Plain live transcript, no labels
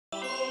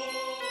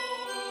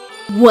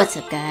What's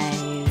up,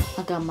 guys?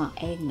 I got my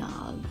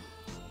eggnog.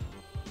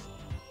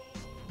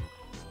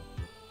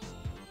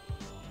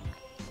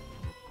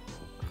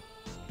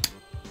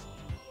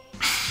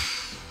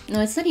 No,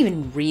 it's not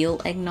even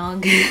real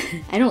eggnog.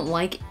 I don't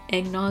like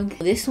eggnog.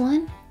 This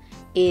one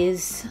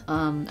is,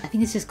 I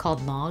think it's just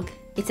called nog.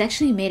 It's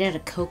actually made out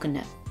of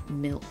coconut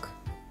milk.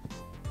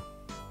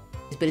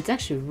 But it's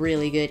actually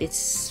really good. It's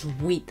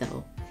sweet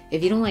though.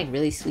 If you don't like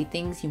really sweet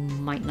things, you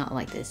might not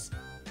like this.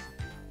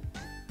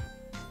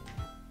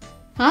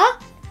 Huh?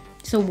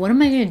 So what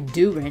am I gonna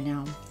do right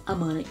now? I'm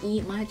gonna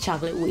eat my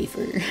chocolate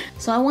wafer.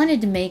 So I wanted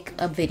to make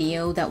a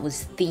video that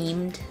was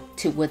themed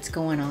to what's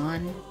going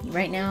on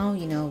right now,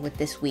 you know, with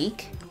this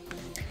week.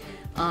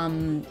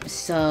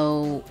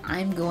 So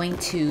I'm going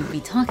to be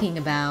talking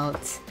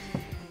about,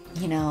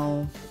 you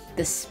know,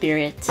 the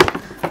spirit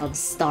of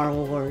Star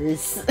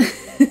Wars.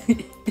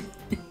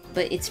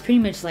 But it's pretty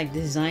much like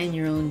design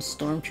your own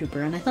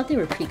stormtrooper, and I thought they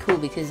were pretty cool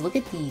because look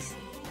at these.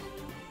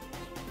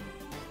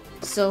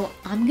 So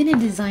I'm gonna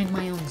design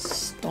my own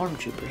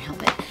stormtrooper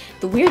helmet.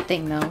 The weird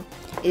thing though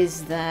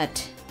is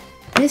that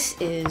this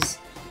is,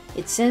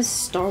 it says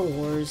Star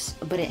Wars,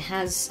 but it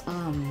has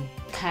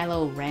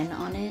Kylo Ren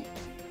on it.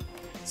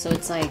 So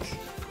it's like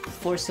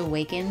Force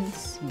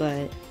Awakens,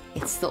 but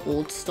it's the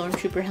old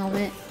stormtrooper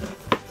helmet.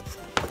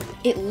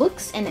 It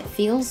looks and it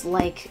feels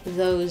like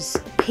those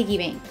piggy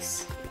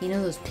banks. You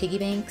know those piggy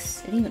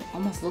banks? It even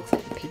almost looks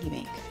like a piggy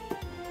bank.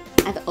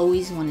 I've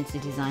always wanted to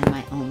design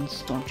my own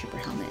stormtrooper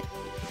helmet.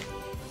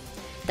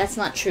 That's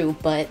not true,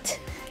 but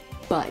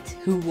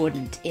who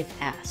wouldn't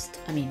if asked?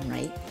 I mean,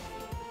 right?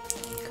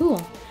 Cool.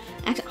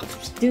 Actually,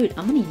 dude,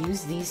 I'm gonna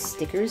use these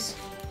stickers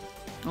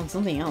on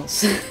something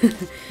else.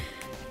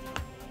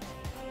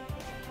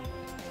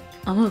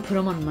 I'm gonna put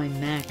them on my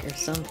Mac or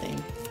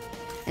something.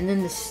 And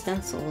then the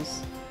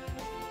stencils.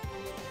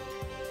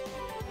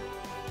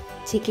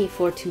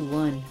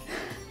 TK421.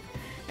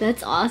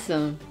 That's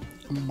awesome.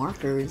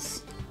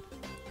 Markers.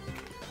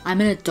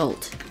 I'm an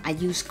adult. I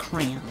use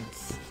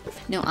crayons.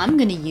 No, I'm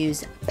gonna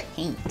use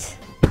paint.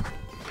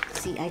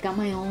 See, I got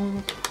my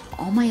own,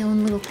 all my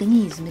own little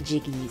thingies,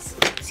 majiggies.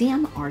 See,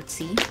 I'm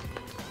artsy.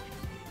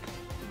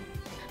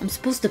 I'm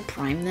supposed to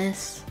prime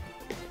this.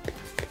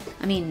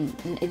 I mean,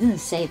 it doesn't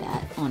say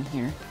that on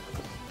here,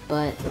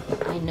 but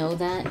I know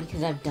that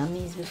because I've done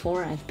these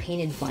before. I've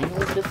painted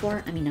vinyls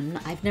before. I mean,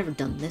 I've never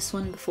done this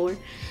one before,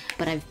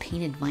 but I've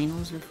painted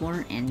vinyls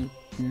before, and you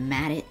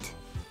mat it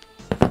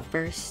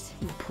first,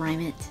 you prime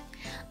it.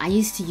 I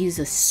used to use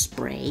a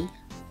spray.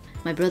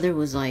 My brother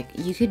was like,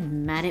 you could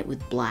mat it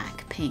with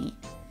black paint.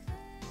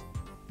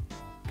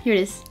 Here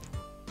it is.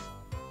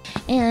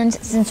 And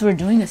since we're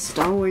doing a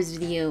Star Wars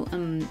video,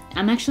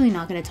 I'm actually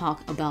not going to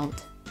talk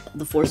about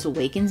The Force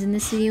Awakens in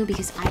this video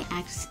because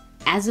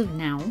as of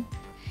now,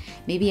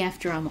 maybe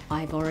after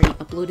I've already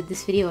uploaded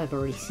this video, I've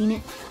already seen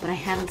it, but I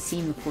haven't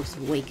seen The Force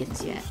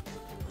Awakens yet.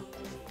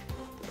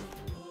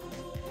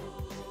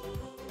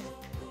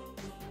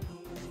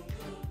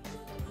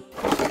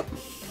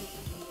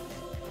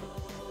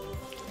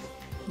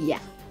 Yeah,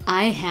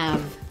 I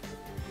have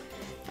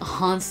a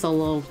Han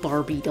Solo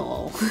Barbie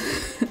doll.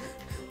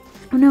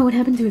 Oh no, what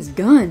happened to his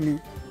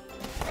gun?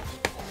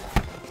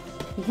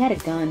 He had a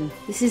gun.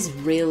 This is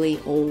really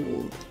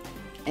old.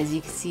 As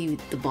you can see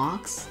with the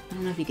box, I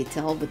don't know if you could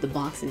tell, but the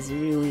box is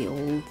really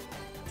old.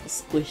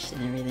 It's squished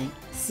and everything.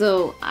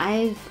 So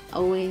I've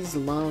always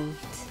loved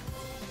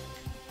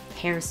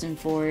Harrison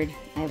Ford.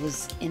 I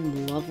was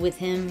in love with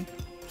him.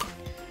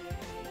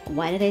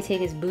 Why did I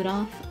take his boot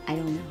off? I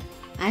don't know.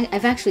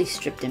 I've actually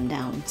stripped him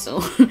down, so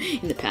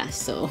in the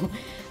past, so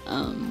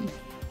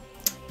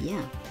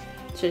yeah.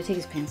 Should I take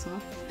his pants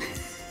off?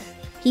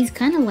 He's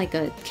kind of like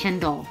a Ken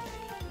doll.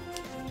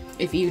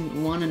 If you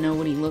want to know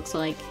what he looks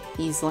like,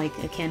 he's like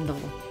a Ken doll,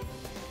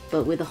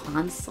 but with a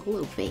Han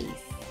Solo face.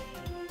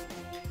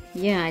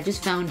 Yeah, I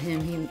just found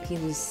him. He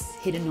was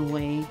hidden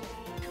away.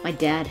 My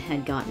dad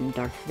had gotten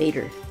Darth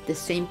Vader. The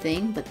same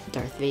thing, but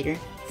Darth Vader.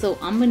 So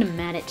I'm gonna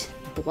mat it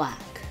black.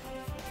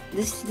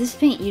 This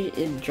paint,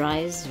 it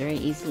dries very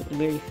easily,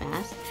 very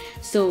fast.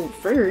 So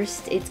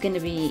first, it's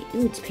gonna be,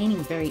 ooh, it's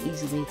painting very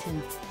easily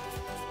too.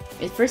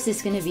 At first,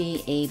 it's gonna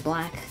be a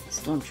black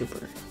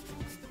stormtrooper,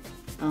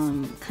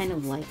 kind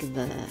of like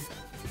the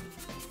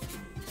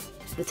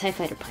TIE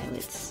Fighter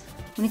pilots.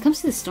 When it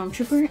comes to the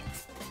stormtrooper,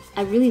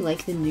 I really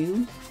like the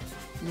new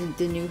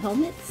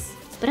helmets,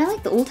 but I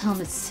like the old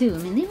helmets too. I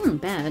mean, they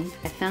weren't bad.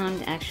 I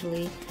found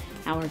actually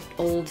our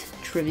old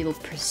Trivial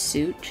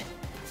Pursuit.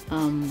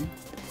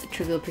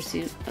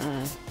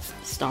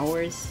 Star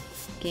Wars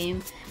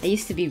game. I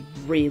used to be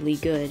really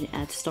good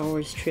at Star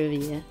Wars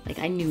trivia. Like,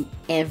 I knew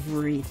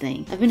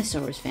everything. I've been a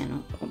Star Wars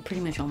fan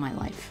pretty much all my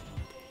life.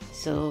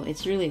 So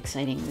it's really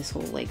exciting, this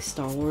whole like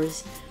Star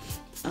Wars.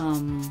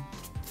 The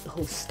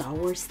whole Star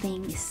Wars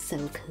thing is so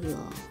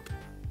cool.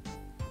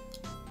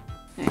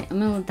 Alright, I'm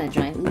gonna let that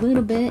dry a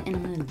little bit and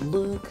I'm gonna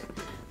look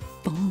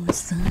for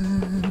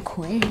some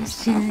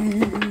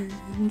questions.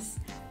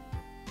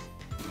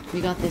 We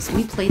got this,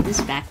 we played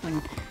this back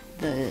when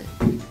the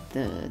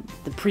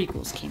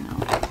prequels came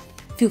out.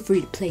 Feel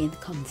free to play in the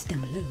comments down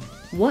below.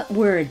 What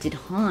word did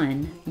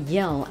Han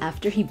yell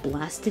after he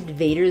blasted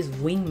Vader's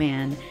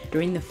wingman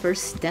during the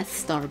first Death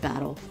Star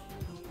battle?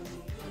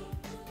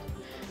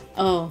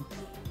 Oh.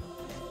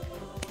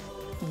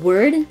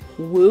 Word?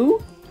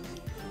 Woo?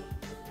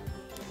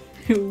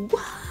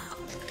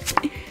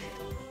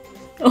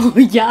 Oh,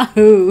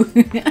 Yahoo!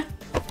 That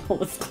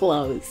was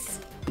close.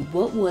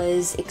 What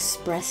was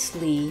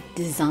expressly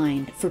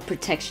designed for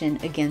protection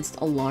against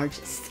a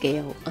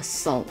large-scale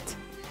assault?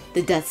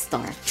 The Death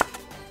Star.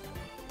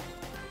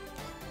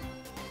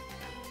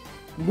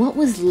 What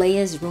was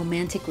Leia's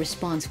romantic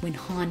response when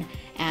Han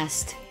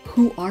asked,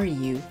 "Who are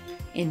you?"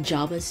 in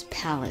Jabba's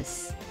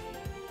palace?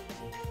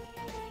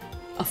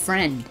 A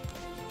friend.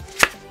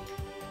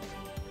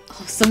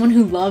 Oh, someone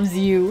who loves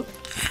you.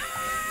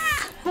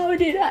 How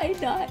did I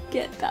not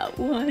get that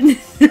one?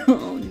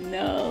 Oh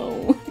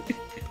no.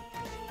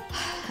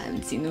 I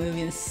haven't seen the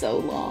movie in so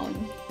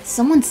long.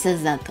 Someone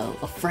says that though,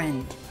 a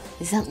friend.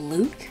 Is that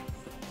Luke?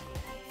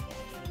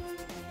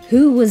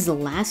 Who was the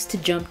last to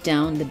jump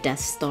down the Death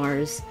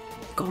Star's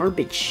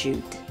garbage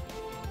chute?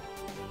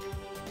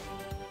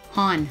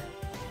 Han.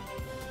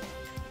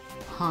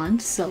 Han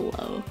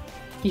Solo.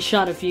 He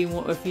shot a few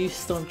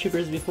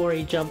stormtroopers before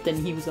he jumped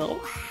and he was all...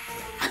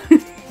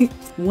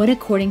 What,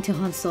 according to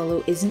Han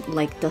Solo, isn't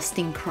like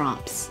dusting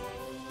crops?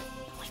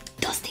 Like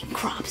dusting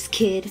crops,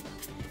 kid.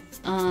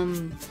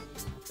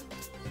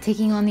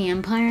 Taking on the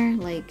Empire?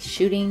 Like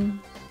shooting?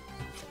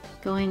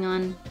 Going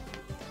on...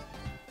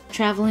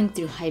 Traveling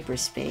through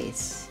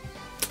hyperspace.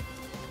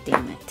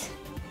 Damn it.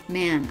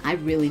 Man, I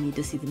really need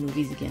to see the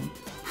movies again.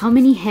 How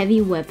many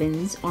heavy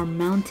weapons are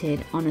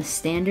mounted on a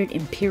standard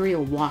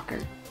Imperial walker?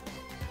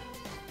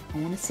 I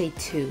want to say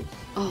 2.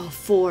 Oh,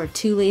 4.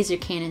 2 laser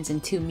cannons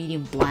and 2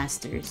 medium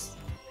blasters.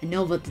 I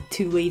know about the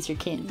 2 laser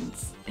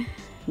cannons.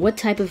 What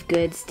type of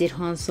goods did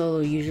Han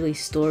Solo usually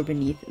store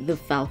beneath the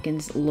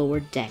Falcon's lower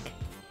deck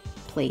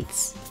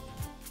plates?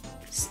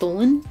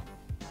 Stolen?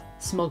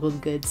 Smuggled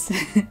goods.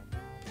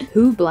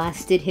 Who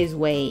blasted his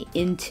way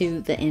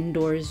into the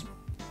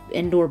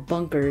Endor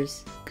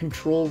bunker's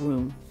control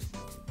room?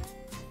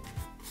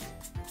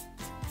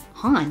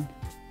 Han.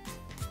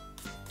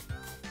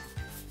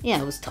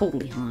 Yeah, it was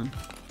totally Han.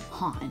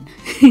 Han.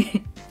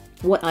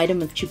 What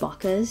item of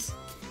Chewbacca's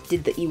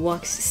did the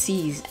Ewoks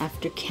seize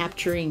after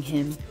capturing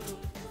him?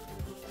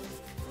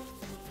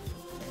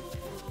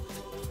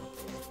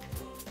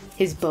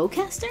 His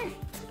bowcaster?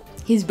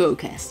 His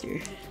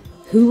bowcaster.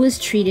 Who was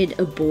treated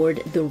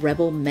aboard the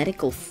Rebel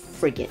medical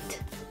frigate?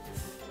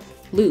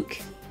 Luke.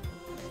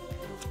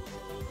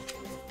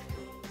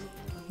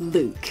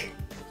 Luke.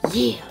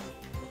 Yeah,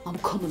 I'm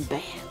coming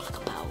back like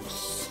a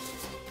boss.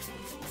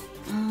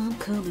 I'm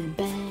coming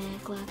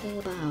back like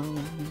a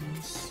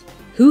boss.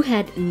 Who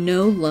had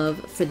no love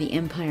for the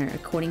Empire,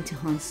 according to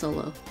Han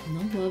Solo?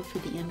 No love for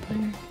the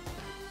Empire?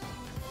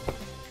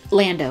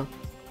 Lando.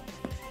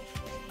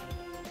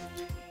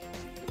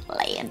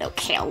 Lando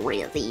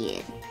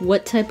Calrissian.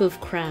 What type of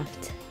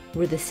craft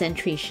were the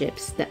sentry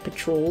ships that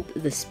patrolled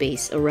the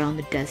space around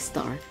the Death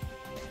Star?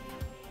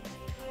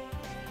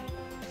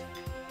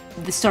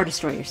 The Star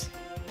Destroyers.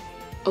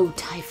 Oh,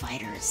 TIE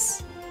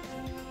Fighters.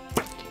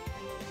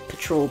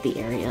 Patrolled the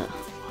area,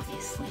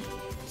 obviously.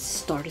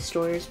 Star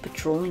Destroyers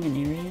patrolling an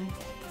area?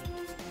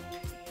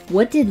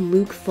 What did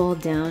Luke fall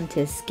down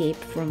to escape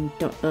from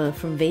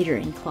Vader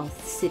in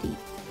Cloth City?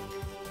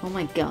 Oh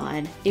my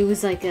god. It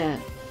was like a...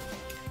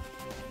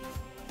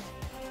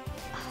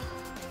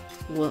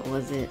 What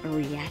was it? A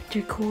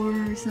reactor core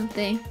or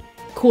something?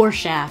 Core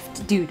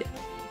shaft. Dude,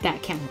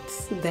 that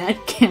counts.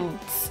 That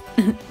counts.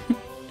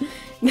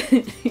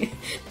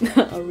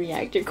 A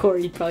reactor core,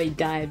 you'd probably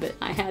die, but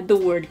I had the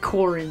word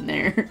core in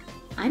there.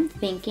 I'm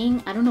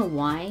thinking, I don't know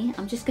why,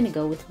 I'm just gonna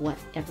go with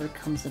whatever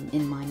comes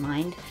in my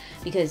mind,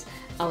 because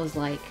I was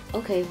like,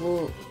 okay,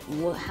 well,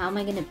 what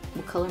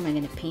color am I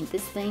gonna paint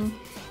this thing?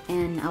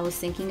 And I was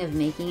thinking of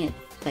making it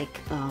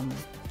like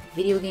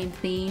video game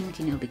themed,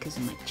 you know, because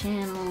of my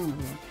channel. Or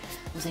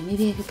I was like,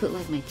 maybe I could put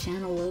like my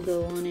channel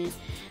logo on it.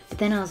 But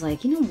then I was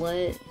like, you know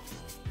what?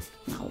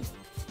 No.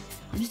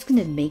 I'm just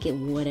gonna make it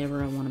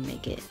whatever I want to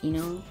make it, you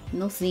know?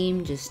 No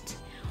theme, just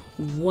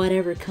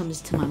whatever comes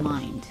to my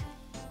mind.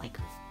 Like,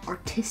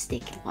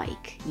 artistic,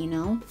 like, you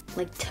know?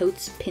 Like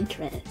Totes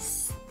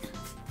Pinterest.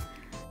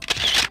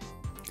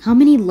 How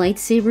many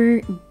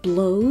lightsaber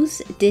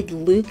blows did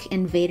Luke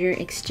and Vader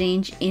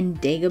exchange in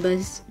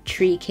Dagobah's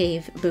tree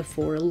cave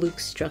before Luke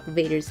struck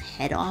Vader's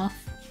head off?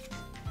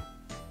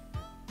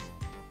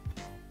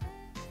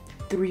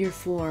 3 or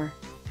 4.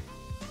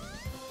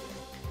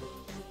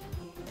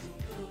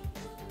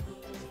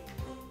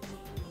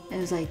 It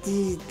was like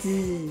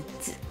 3.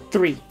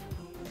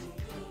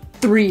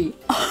 3.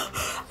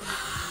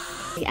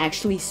 I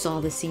actually saw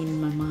the scene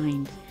in my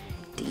mind.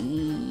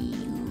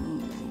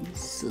 Damn,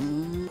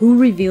 son. Who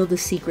revealed the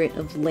secret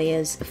of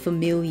Leia's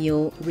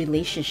familial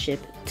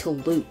relationship to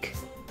Luke?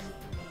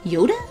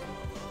 Yoda?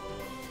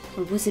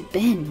 Or was it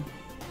Ben?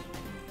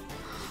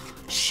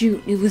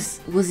 Shoot,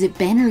 was it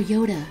Ben or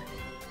Yoda?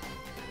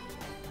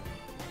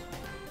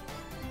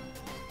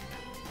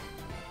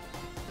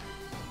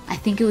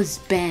 think it was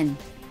Ben.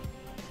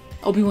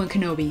 Obi-Wan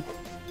Kenobi.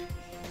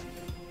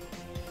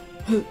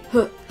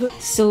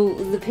 So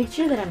the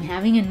picture that I'm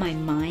having in my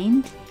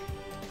mind,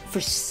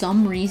 for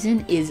some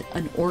reason, is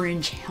an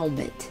orange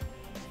helmet.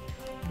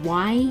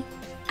 Why?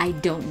 I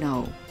don't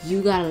know.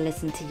 You gotta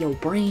listen to your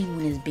brain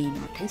when it's being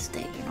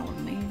artistic, you know what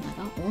I mean?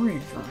 I got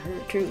orange for her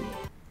too.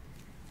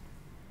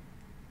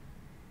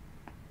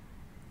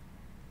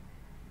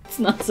 It's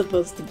not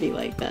supposed to be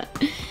like that.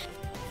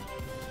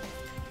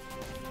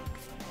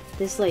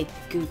 This like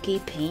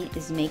gooky paint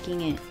is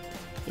making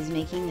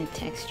the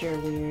texture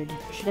weird.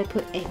 Should I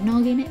put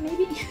eggnog in it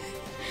maybe?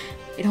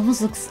 It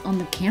almost looks, on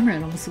the camera,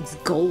 it almost looks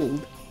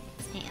gold.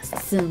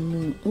 Yes.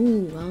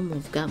 Ooh, I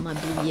almost got my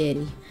blue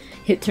Yeti.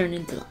 It turned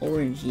into the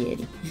orange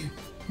Yeti.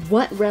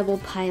 What rebel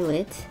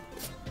pilot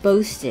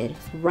boasted,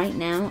 "Right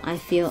now I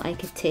feel I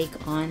could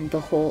take on the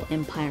whole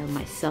empire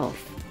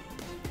myself"?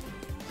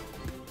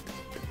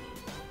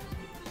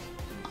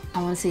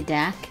 I want to say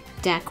Dak.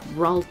 Dak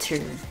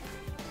Ralter.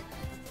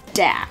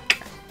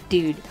 Dak.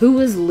 Dude, who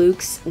was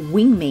Luke's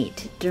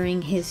wingmate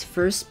during his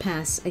first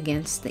pass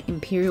against the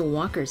Imperial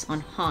Walkers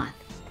on Hoth?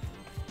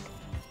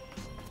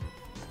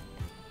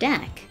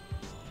 Dak.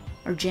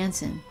 Or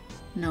Jansen.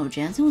 No,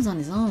 Jansen was on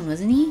his own,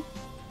 wasn't he?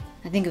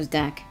 I think it was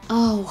Dak.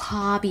 Oh,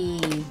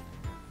 Hobby.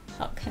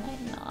 How can I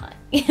not?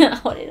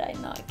 How did I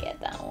not get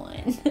that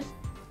one?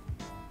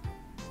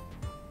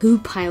 Who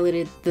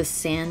piloted the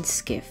sand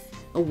skiff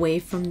away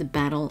from the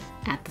battle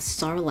at the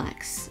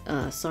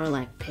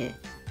Sarlacc pit?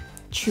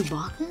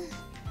 Chewbacca?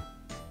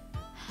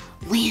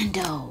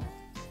 Lando.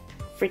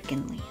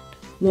 Freaking Lando.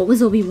 What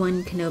was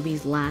Obi-Wan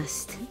Kenobi's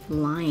last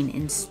line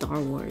in Star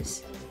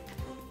Wars?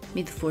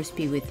 May the Force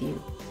be with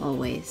you,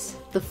 always.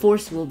 The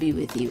Force will be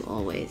with you,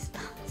 always.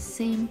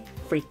 Same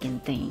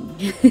freaking thing.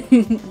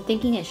 I'm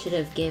thinking I should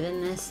have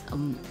given this a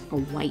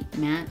white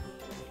mat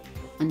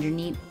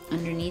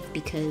underneath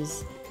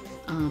because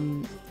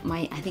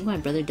I think my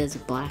brother does a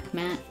black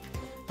mat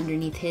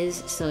underneath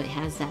his, so it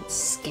has that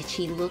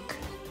sketchy look.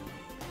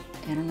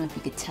 I don't know if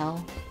you could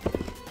tell,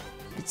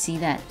 but see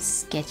that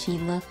sketchy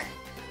look?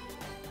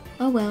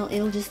 Oh well,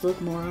 it'll just look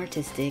more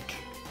artistic.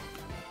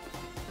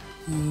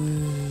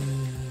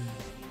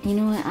 You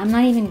know what? I'm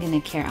not even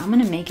gonna care. I'm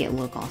gonna make it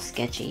look all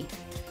sketchy.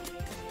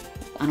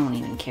 I don't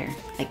even care.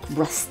 Like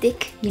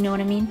rustic, you know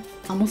what I mean?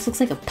 Almost looks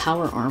like a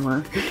power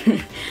armor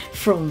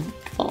from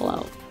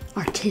Fallout.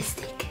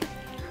 Artistic.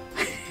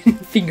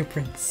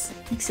 Fingerprints.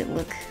 Makes it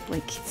look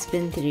like it's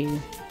been through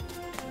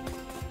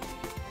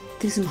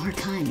some hard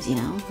times, you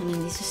know? I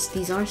mean,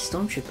 these are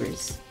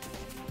stormtroopers.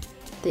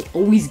 They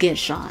always get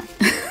shot.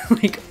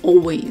 Like,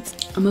 always.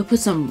 I'm gonna put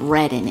some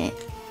red in it.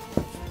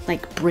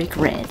 Like brick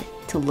red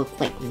to look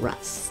like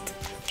rust.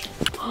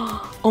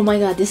 Oh my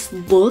god, this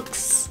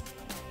looks...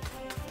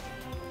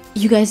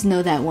 You guys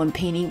know that one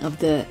painting of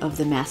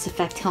the Mass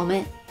Effect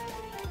helmet?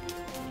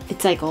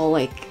 It's like all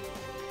like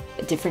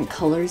different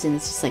colors and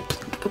it's just like...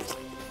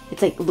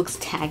 It's like, looks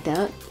tagged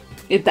up.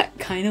 That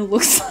kind of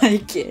looks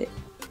like it.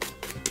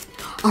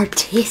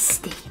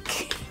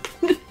 Artistic.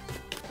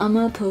 I'm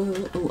gonna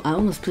put... Oh, I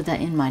almost put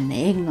that in my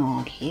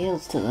eggnog.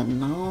 Heels to the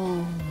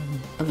no.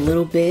 A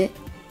little bit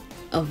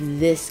of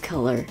this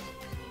color.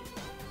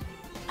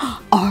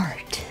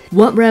 Art.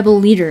 What rebel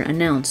leader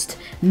announced,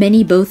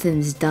 "Many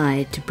Bothans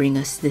died to bring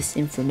us this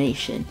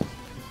information"?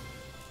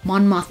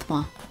 Mon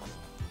Mothma.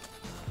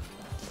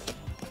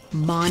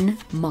 Mon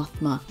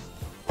Mothma.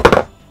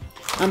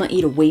 I'm gonna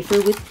eat a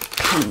wafer with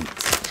paint,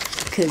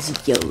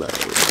 cause YOLO.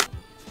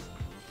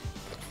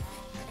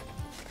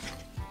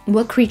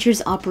 What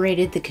creatures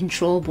operated the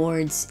control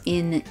boards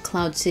in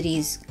Cloud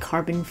City's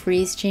carbon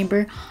freeze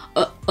chamber?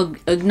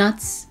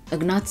 Ugnaughts.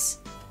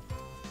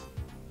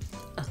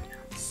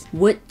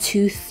 What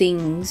two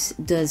things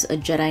does a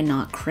Jedi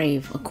not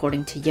crave,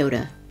 according to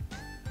Yoda?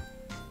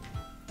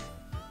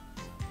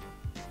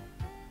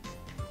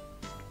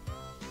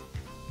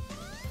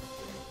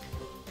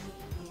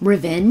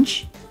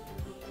 Revenge?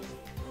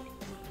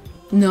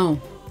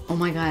 No. Oh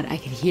my god, I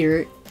could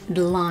hear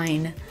the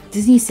line.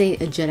 Doesn't he say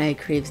a Jedi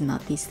craves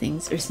not these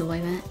things or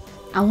something like that?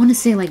 I want to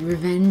say like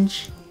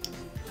revenge.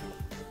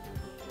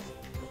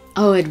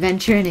 Oh,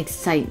 adventure and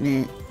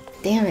excitement.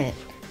 Damn it.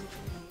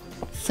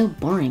 So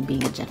boring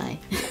being a Jedi.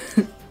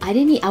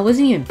 I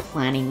wasn't even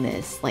planning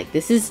this. Like,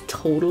 this is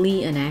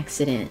totally an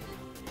accident.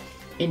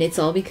 And it's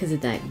all because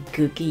of that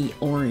gooky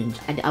orange.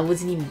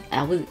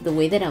 The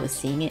way that I was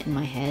seeing it in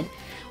my head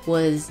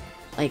was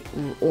like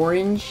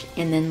orange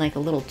and then like a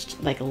little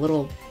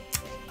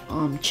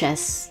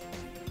chess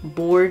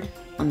board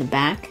on the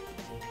back,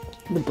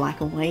 the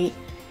black and white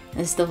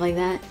and stuff like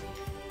that.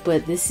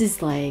 But this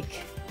is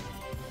like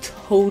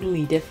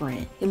totally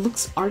different. It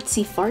looks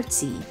artsy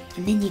fartsy,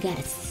 and then you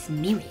gotta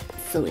smear it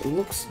so it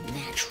looks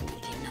natural,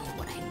 you know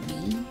what I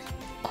mean?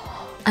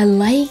 Oh, I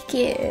like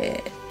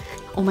it.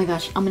 Oh my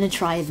gosh, I'm gonna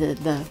try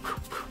the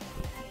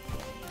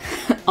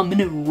I'm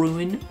gonna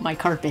ruin my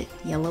carpet.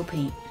 Yellow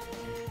paint.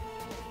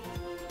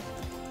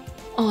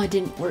 Oh, it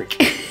didn't work.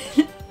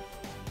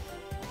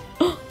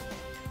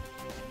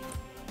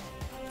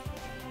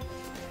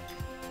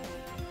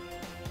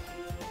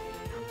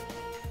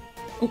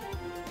 Oh,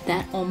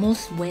 that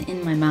almost went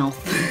in my mouth.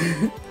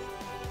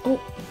 Oh,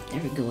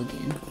 there we go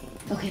again.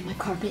 Okay, my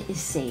carpet is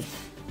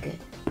safe. Good.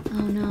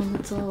 Oh no,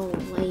 it's all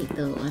white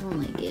though. I don't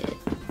like it.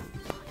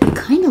 It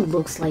kind of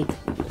looks like a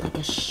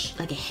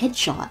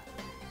headshot.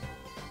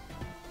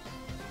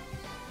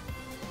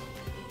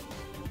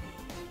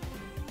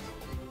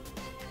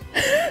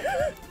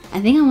 I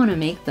think I want to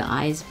make the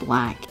eyes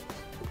black.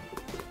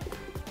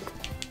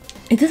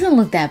 It doesn't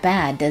look that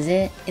bad, does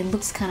it? It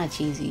looks kind of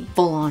cheesy.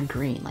 Full on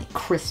green, like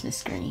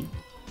Christmas green.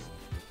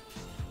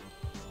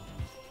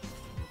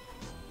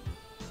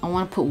 I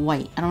want to put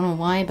white. I don't know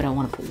why, but I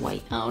want to put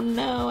white. Oh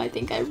no, I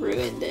think I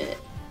ruined it.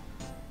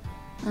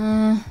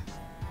 I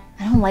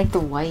don't like the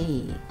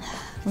white.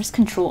 Where's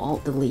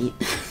Control-Alt-Delete?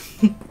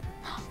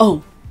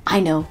 Oh, I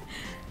know.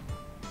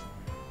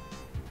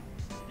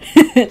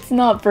 It's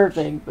not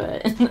perfect,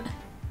 but...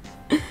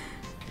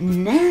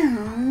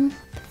 Now...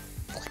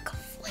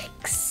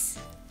 Flicks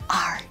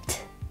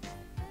art.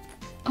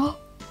 Oh!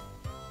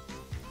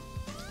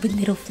 With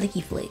little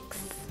flicky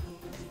flicks.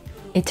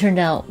 It turned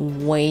out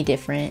way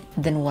different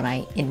than what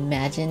I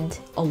imagined.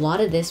 A lot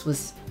of this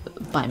was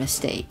by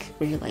mistake,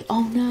 where you're like,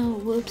 oh no,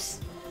 whoops.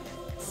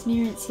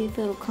 Smear it, see if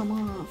it'll come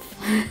off.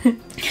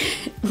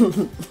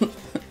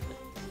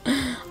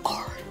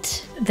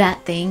 Art.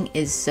 That thing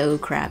is so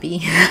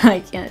crappy. I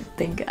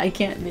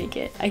can't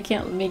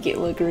make it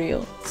look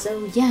real.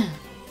 So yeah,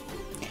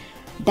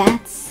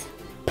 that's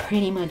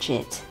pretty much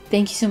it.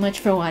 Thank you so much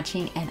for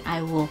watching, and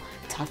I will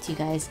talk to you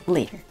guys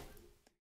later.